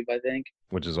 I think.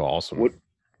 Which is awesome.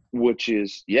 Which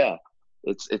is,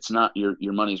 it's not,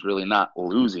 your money's really not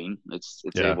losing. It's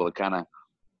able to kind of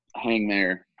hang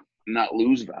there, not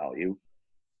lose value.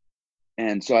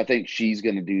 And so I think she's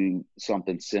going to do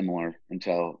something similar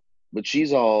but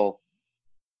she's all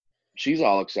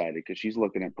excited because she's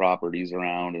looking at properties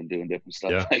around and doing different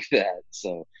stuff like that.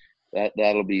 So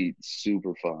that'll be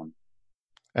super fun.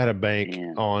 I had a bank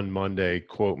And on Monday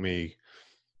quote me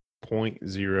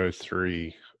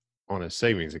 0.03 on a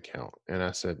savings account. And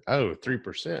I said, oh,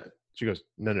 3%. She goes,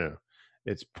 no, no,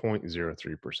 it's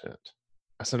 0.03%.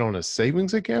 I said, on a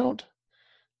savings account?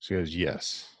 She goes,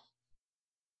 yes.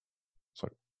 It's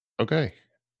like, okay.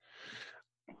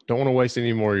 Don't want to waste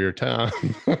any more of your time.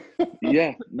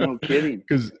 yeah, no kidding.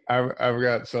 Because I've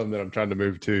got some that I'm trying to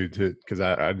move to because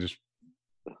I just,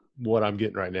 what I'm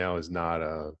getting right now is not,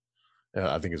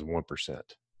 I think is 1%,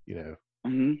 you know?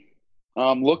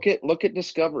 Mm-hmm. Look at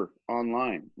Discover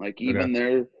online. Like even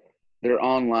Okay. their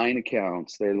online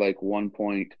accounts, they're like 1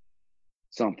 point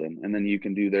something, and then you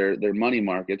can do their money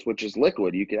markets, which is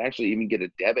liquid. You could actually even get a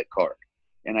debit card.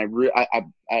 And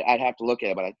I'd have to look at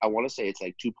it, but I want to say it's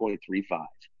like 2.35.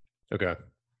 Okay.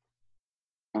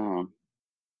 Um,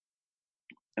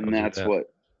 I'll and do that.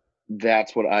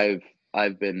 that's what I've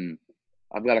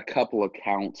got a couple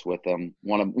accounts with them.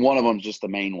 One of them's just the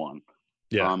main one.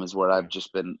 Yeah. Is where I've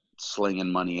just been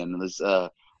slinging money in this.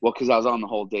 Well, because I was on the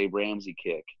whole Dave Ramsey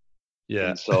kick, Yeah.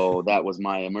 and so that was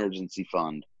my emergency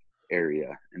fund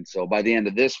area. And so by the end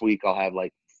of this week, I'll have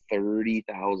like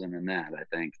 30,000 in that. I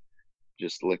think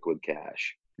just liquid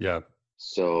cash. Yeah.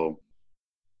 So,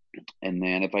 and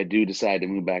then if I do decide to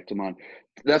move back to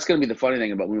that's going to be the funny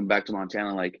thing about moving back to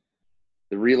Montana. Like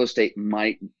the real estate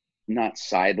might not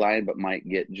sideline, but might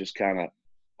get just kind of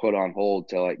put on hold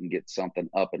till I can get something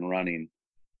up and running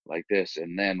like this,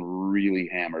 and then really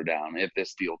hammer down if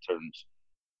this deal turns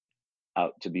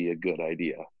out to be a good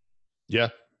idea. Yeah.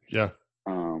 Yeah.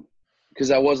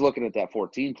 Because I was looking at that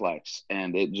 14 plex,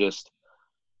 and it just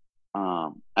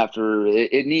after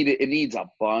it needs a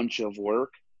bunch of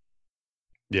work,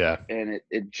 Yeah. and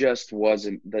it just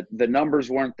wasn't, the numbers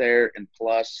weren't there, and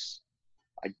plus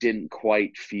I didn't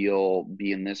quite feel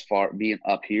being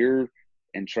up here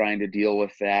and trying to deal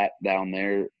with that down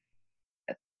there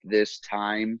at this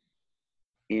time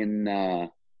in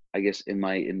I guess in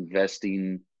my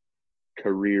investing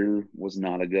career was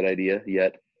not a good idea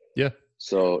yet. Yeah.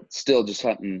 So still just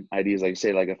hunting ideas. Like I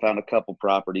say, like I found a couple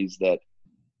properties that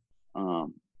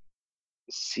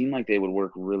seem like they would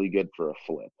work really good for a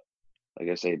flip. Like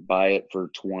I say, buy it for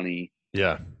 20,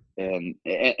 Yeah. and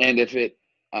if it,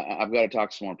 I've got to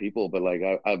talk to some more people, but like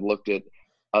I've looked at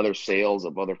other sales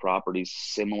of other properties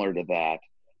similar to that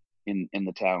in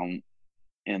the town,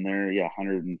 and they're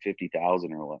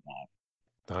 150,000 or whatnot.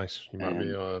 Nice. You might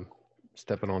And be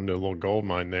stepping onto a little gold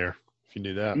mine there if you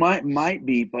do that. might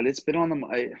be, but it's been on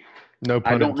the. No I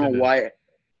pun don't know intended. why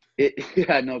it.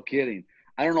 Yeah, no kidding.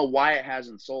 I don't know why it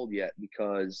hasn't sold yet,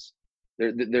 because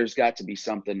there's got to be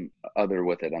something other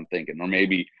with it, I'm thinking, or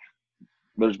maybe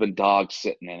there's been dogs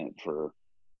sitting in it for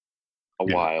a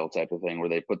Yeah. while, type of thing, where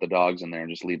they put the dogs in there and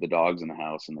just leave the dogs in the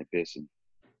house and they piss and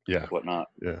Yeah. whatnot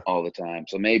Yeah. all the time.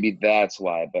 So maybe that's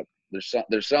why. But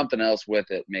there's something else with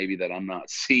it, maybe, that I'm not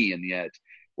seeing yet,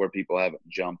 where people haven't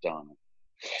jumped on it.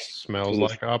 Smells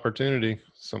 'Cause like opportunity.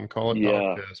 Some call it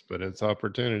dog yeah. piss, but it's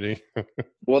opportunity.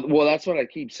 Well, that's what I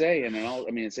keep saying, and I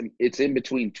mean, it's in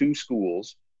between two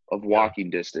schools of Yeah. walking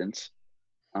distance.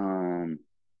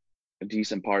 A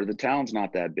decent part of the town's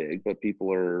not that big, but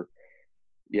people are,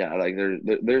 like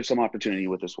there's some opportunity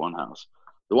with this one house.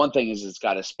 The one thing is it's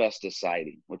got asbestos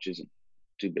siding, which isn't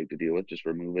too big to deal with. Just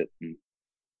remove it and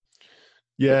put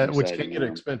Yeah, new which can siding get on.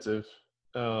 expensive.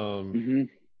 Mm-hmm.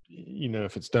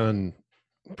 If it's done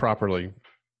properly.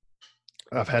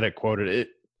 I've had it quoted.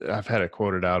 I've had it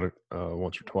quoted out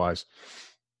once or twice,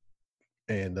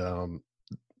 and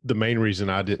the main reason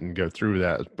I didn't go through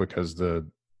that is because the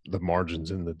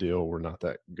margins in the deal were not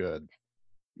that good.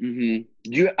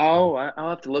 Mm-hmm. I'll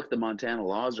have to look at the Montana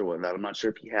laws or whatnot. I'm not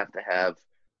sure if you have to have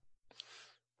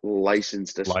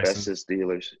licensed License, asbestos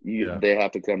dealers. yeah. They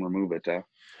have to come remove it, huh?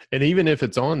 And even if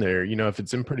it's on there, if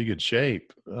it's in pretty good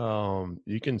shape,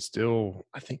 you can still.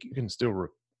 I think you can still.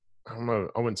 I don't know.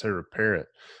 I wouldn't say repair it,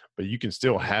 but you can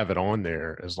still have it on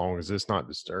there as long as it's not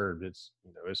disturbed. It's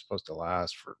it's supposed to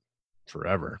last for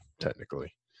forever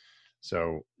technically.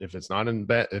 So if it's not in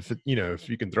bad, if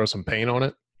you can throw some paint on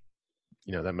it,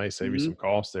 that may save you Mm-hmm. some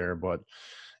cost there. But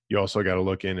you also got to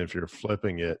look in, if you're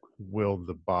flipping it, will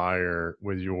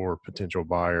your potential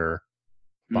buyer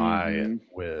buy it Mm-hmm.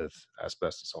 with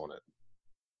asbestos on it?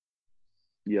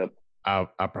 Yep. I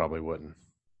probably wouldn't,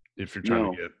 if you're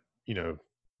trying to No. get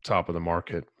top of the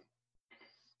market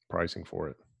pricing for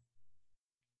it.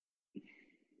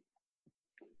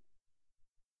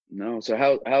 No. So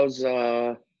how's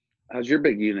your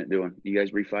big unit doing? You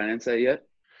guys refinance that yet?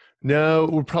 No,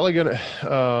 we're probably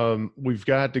gonna. We've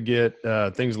got to get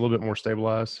things a little bit more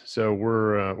stabilized. So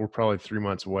we're probably 3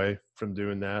 months away from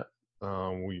doing that.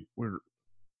 We're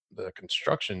the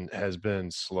construction has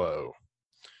been slow.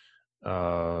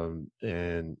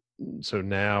 And so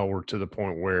now we're to the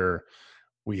point where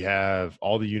we have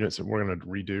all the units that we're going to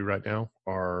redo right now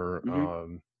are,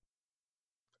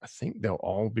 I think they'll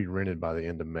all be rented by the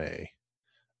end of May,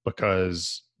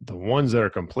 because the ones that are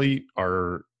complete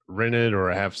are rented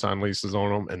or have signed leases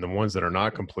on them. And the ones that are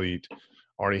not complete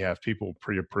already have people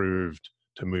pre-approved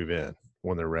to move in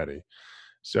when they're ready.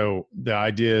 So the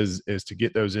idea is to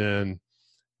get those in,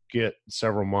 get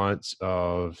several months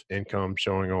of income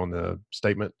showing on the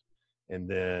statement, and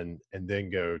then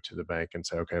go to the bank and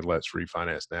say, okay, let's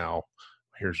refinance now.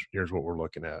 Here's what we're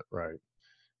looking at. Right.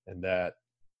 And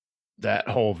that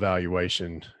whole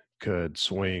valuation could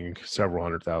swing several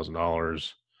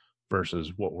 $100,000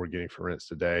 versus what we're getting for rents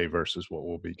today versus what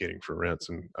we'll be getting for rents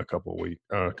in a couple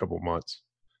of months.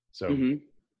 So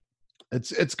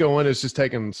it's going, it's just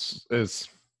taking, it's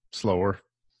slower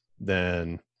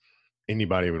than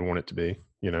anybody would want it to be,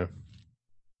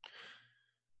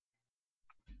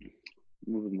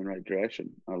 Moving in the right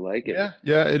direction. I like it.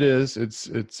 Yeah, it is. It's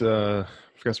we've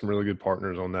got some really good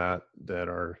partners on that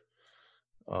are,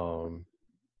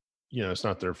 it's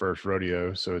not their first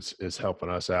rodeo. So it's helping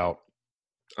us out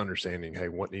understanding, hey,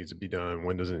 what needs to be done?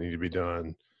 When does it need to be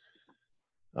done?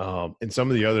 And some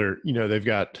of the other, they've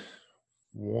got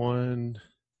one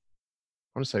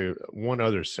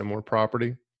other similar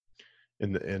property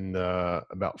in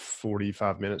about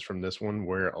 45 minutes from this one,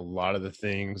 where a lot of the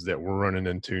things that we're running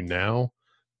into now,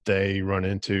 they run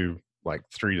into like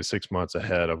 3 to 6 months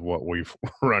ahead of what we've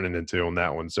running into on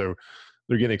that one. So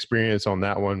they're getting experience on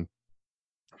that one,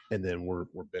 and then we're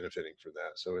benefiting from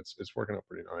that. So it's working out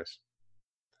pretty nice.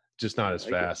 Just not as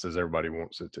fast as everybody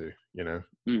wants it to,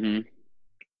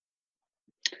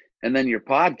 And then your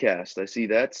podcast, I see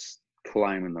that's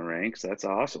climbing the ranks. That's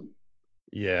awesome.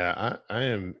 Yeah, I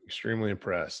am extremely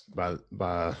impressed by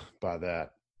that.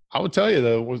 I would tell you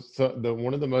though, was the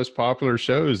one of the most popular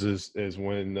shows is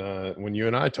when you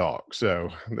and I talk. So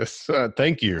this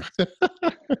thank you.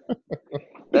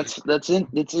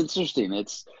 It's interesting.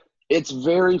 It's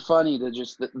very funny to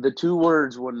just the two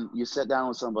words when you sit down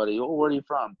with somebody. Oh, where are you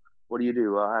from? What do you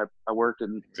do? I work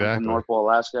in North Pole,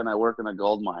 Alaska, and I work in a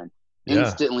gold mine. Yeah.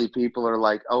 Instantly, people are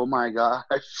like, "Oh my gosh!"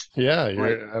 Yeah,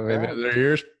 their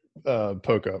ears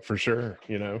poke up for sure.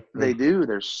 They do.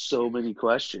 There's so many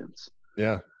questions.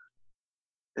 Yeah,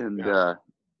 and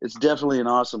it's definitely an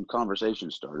awesome conversation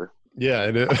starter. Yeah,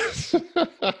 it is.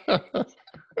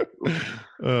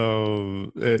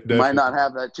 It might not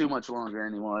have that too much longer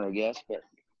anymore, I guess. But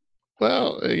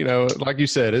well, like you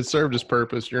said, it served its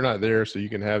purpose. You're not there, so you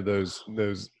can have those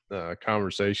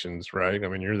conversations, right? I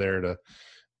mean,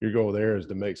 your goal there is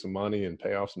to make some money and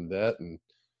pay off some debt, and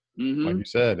like you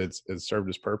said, it's served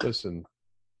its purpose, and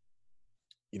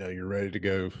you're ready to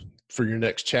go for your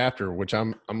next chapter, which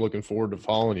I'm looking forward to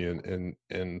following you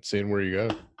and seeing where you go.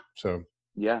 So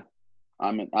yeah,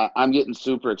 I'm getting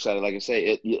super excited. Like I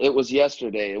say, it was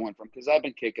yesterday. It went from, because I've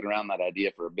been kicking around that idea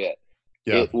for a bit.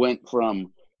 Yeah. It went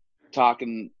from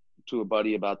talking to a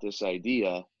buddy about this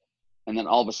idea, and then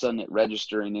all of a sudden it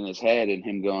registering in his head and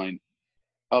him going,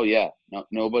 "Oh yeah, no,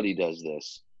 nobody does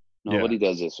this. Nobody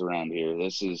does this around here.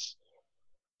 This is."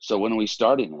 So when are we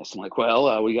starting this? I'm like,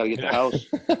 well, we got to get the house,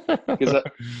 because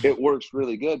it works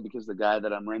really good, because the guy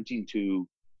that I'm renting to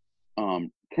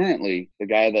currently, the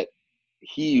guy that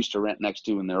he used to rent next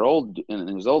to in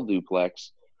his old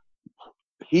duplex,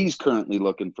 he's currently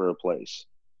looking for a place.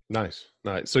 Nice.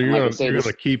 So you're going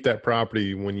to keep that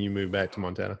property when you move back to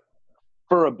Montana?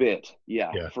 For a bit,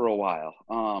 yeah. For a while.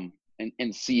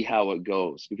 And see how it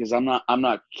goes, because I'm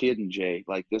not kidding, Jay.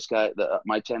 Like this guy,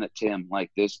 my tenant Tim, like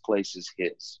this place is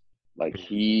his. Like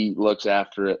he looks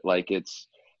after it like it's.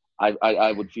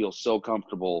 I would feel so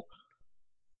comfortable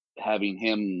having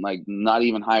him, like not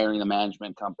even hiring a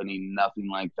management company, nothing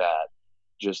like that.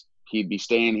 Just he'd be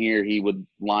staying here. He would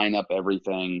line up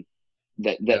everything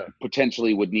that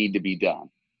potentially would need to be done.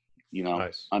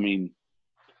 Nice. I mean,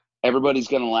 everybody's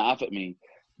gonna laugh at me.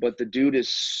 But the dude is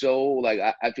so, like,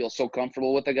 I feel so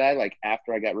comfortable with the guy. Like,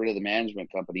 after I got rid of the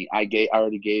management company, I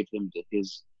already gave him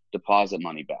his deposit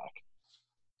money back.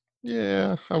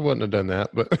 Yeah, I wouldn't have done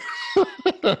that, but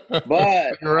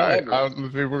you're right.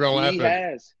 People are gonna laugh. He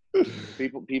has.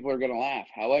 People are gonna laugh.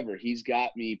 However, he's got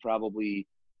me probably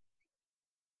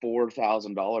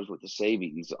 $4,000 worth of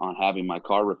savings on having my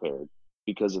car repaired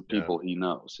because of people he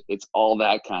knows. It's all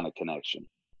that kind of connection.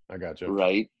 I got you.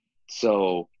 Right.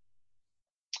 So.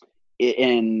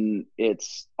 And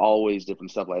it's always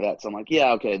different stuff like that. So I'm like,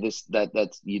 yeah, okay,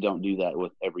 that's you don't do that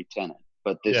with every tenant,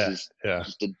 but this is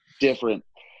just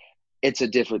it's a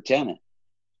different tenant.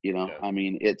 You know, Yeah. I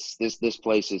mean, it's this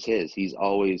place is his. He's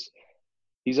already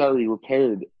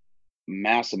repaired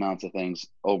mass amounts of things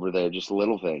over there, just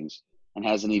little things, and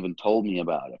hasn't even told me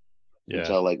about it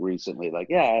until like recently. Like,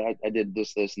 yeah, I did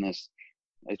this, and this.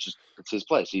 It's his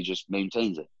place. He just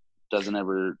maintains it. Doesn't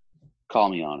ever call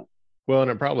me on it. Well,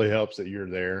 and it probably helps that you're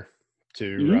there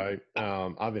too, Mhm.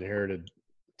 right? I've inherited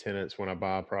tenants when I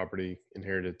buy a property,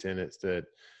 inherited tenants that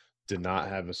did not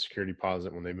have a security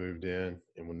deposit when they moved in,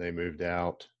 and when they moved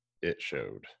out, it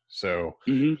showed. So,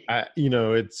 Mhm.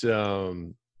 it's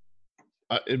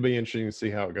it'd be interesting to see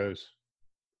how it goes.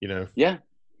 Yeah.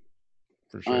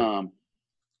 For sure.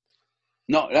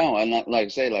 No, and like I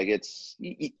say, like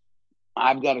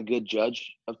I've got a good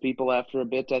judge of people after a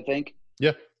bit, I think.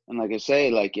 Yeah. And like I say,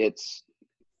 like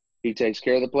he takes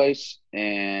care of the place,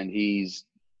 and he's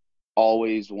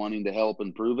always wanting to help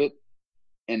improve it,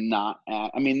 and I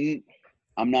mean,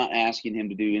 I'm not asking him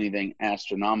to do anything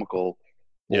astronomical,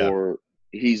 or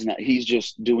he's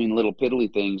just doing little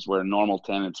piddly things where normal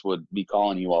tenants would be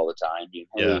calling you all the time.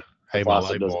 Hey, Hey, my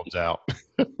light bulb's out.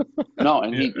 No,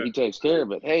 and he takes care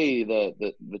of it. Hey,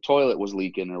 the toilet was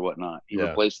leaking or whatnot. He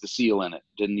replaced the seal in it.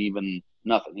 Didn't even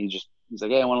nothing. He's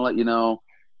like, hey, I want to let you know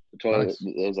the toilet. Nice.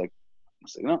 I was like,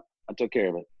 no, I took care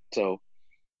of it. So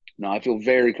no, I feel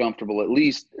very comfortable at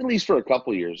least for a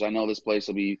couple years. I know this place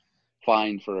will be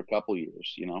fine for a couple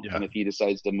years, Yeah. And if he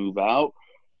decides to move out,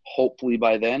 hopefully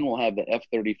by then we'll have the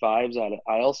F-35s out of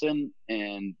Eielson,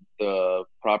 and the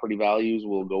property values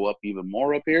will go up even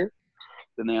more up here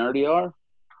than they already are.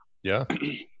 Yeah.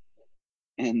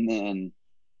 And then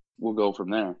we'll go from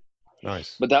there.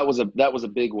 Nice. But that was a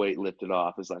big weight lifted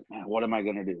off. It's like, man, what am I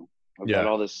gonna do? I've got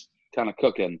all this kind of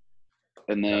cooking,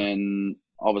 and then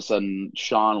all of a sudden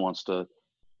Sean wants to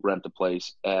rent a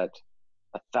place at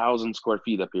 1,000 square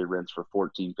feet up here. Rents for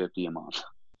 $14.50 a month.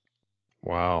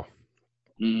 Wow.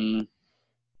 Mm-hmm.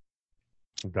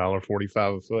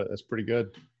 $1.45 a foot. That's pretty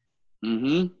good.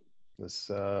 Mm-hmm.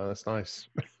 That's nice.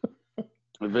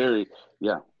 Very,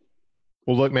 yeah.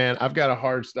 Well, look, man, I've got a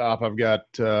hard stop. I've got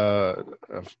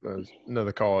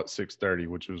another call at 6:30,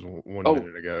 which was one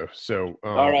minute ago. So,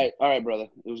 all right, brother.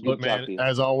 It was good to talk to you.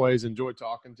 As always, enjoy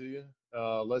talking to you.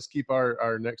 Let's keep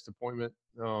our next appointment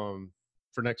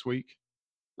for next week.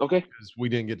 Okay. Because we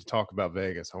didn't get to talk about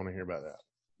Vegas. I want to hear about that.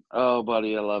 Oh,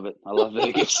 buddy, I love it. I love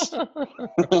Vegas.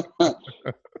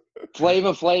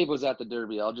 Flava Flav was at the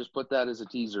Derby. I'll just put that as a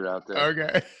teaser out there.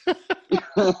 Okay.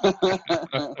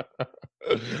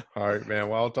 All right, man.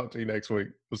 Well, I'll talk to you next week.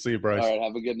 We'll see you, Bryce. All right.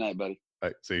 Have a good night, buddy. All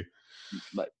right. See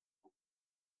you.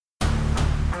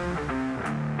 Bye.